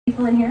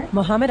people in here?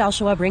 Mohammed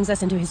Al-Shawa brings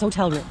us into his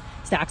hotel room.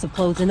 Stacks of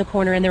clothes in the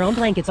corner and their own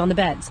blankets on the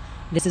beds.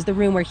 This is the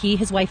room where he,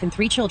 his wife, and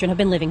 3 children have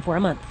been living for a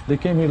month. They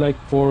came here like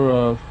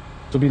for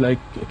to be like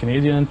a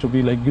Canadian, to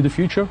be like good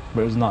future,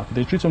 but it's not.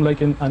 They treat them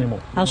like an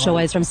animal.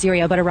 Al-Shawa is from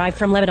Syria but arrived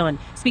from Lebanon.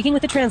 Speaking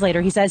with the translator,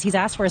 he says he's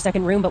asked for a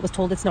second room but was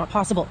told it's not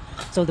possible.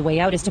 So the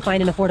way out is to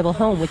find an affordable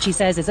home, which he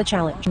says is a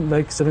challenge.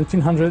 Like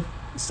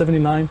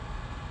 1,779,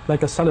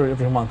 like a salary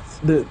every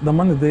month. The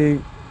money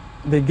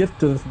they give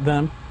to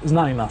them is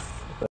not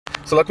enough.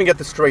 So let me get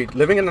this straight.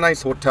 Living in a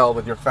nice hotel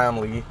with your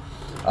family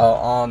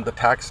on the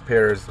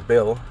taxpayer's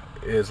bill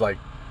is like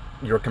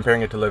you're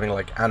comparing it to living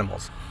like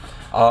animals.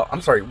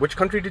 I'm sorry, which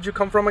country did you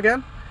come from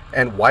again?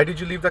 And why did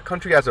you leave that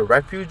country as a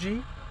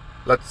refugee?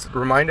 Let's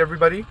remind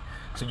everybody.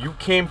 So you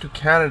came to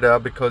Canada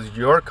because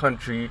your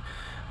country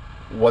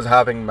was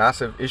having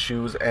massive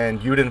issues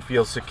and you didn't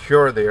feel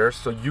secure there.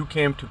 So you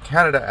came to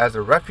Canada as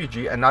a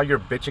refugee, and now you're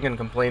bitching and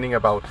complaining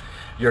about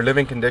your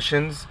living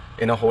conditions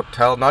in a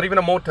hotel, not even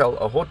a motel,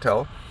 a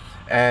hotel,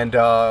 and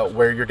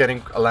where you're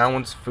getting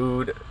allowance,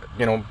 food,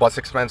 you know, bus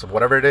expense,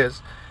 whatever it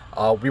is.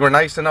 We were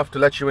nice enough to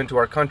let you into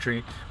our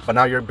country, but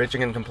now you're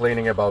bitching and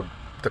complaining about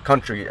the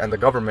country and the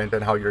government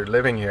and how you're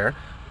living here.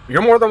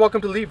 You're more than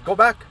welcome to leave. Go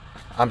back.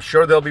 I'm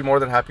sure they'll be more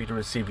than happy to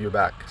receive you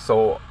back.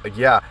 So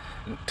yeah,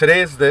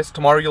 today is this.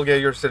 Tomorrow you'll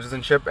get your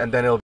citizenship, and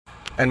then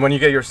when you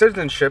get your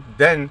citizenship,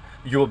 then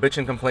you will bitch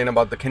and complain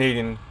about the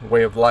Canadian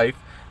way of life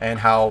and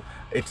how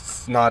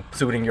it's not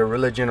suiting your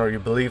religion or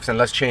your beliefs, and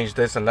let's change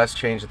this and let's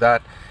change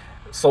that.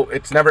 So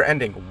it's never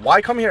ending.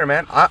 Why come here,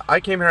 man? I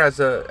came here as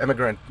an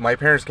immigrant. My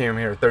parents came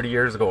here 30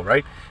 years ago,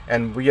 right?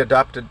 And we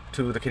adapted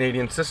to the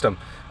Canadian system.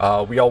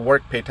 We all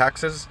work, pay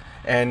taxes,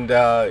 and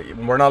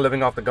we're not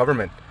living off the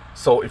government.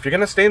 So if you're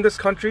gonna stay in this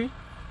country,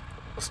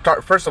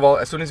 start, first of all,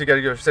 as soon as you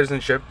get your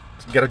citizenship,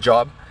 get a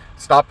job.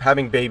 Stop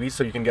having babies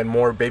so you can get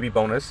more baby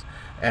bonus,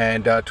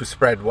 and to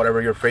spread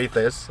whatever your faith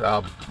is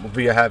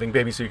via having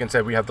babies, so you can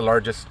say we have the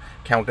largest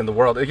count in the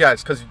world. Yeah,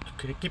 it's because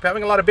you keep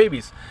having a lot of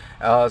babies.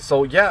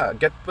 So yeah,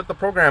 get with the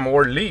program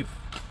or leave.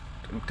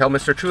 Tell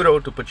Mr. Trudeau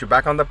to put you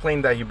back on the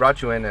plane that he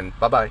brought you in, and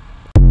bye-bye.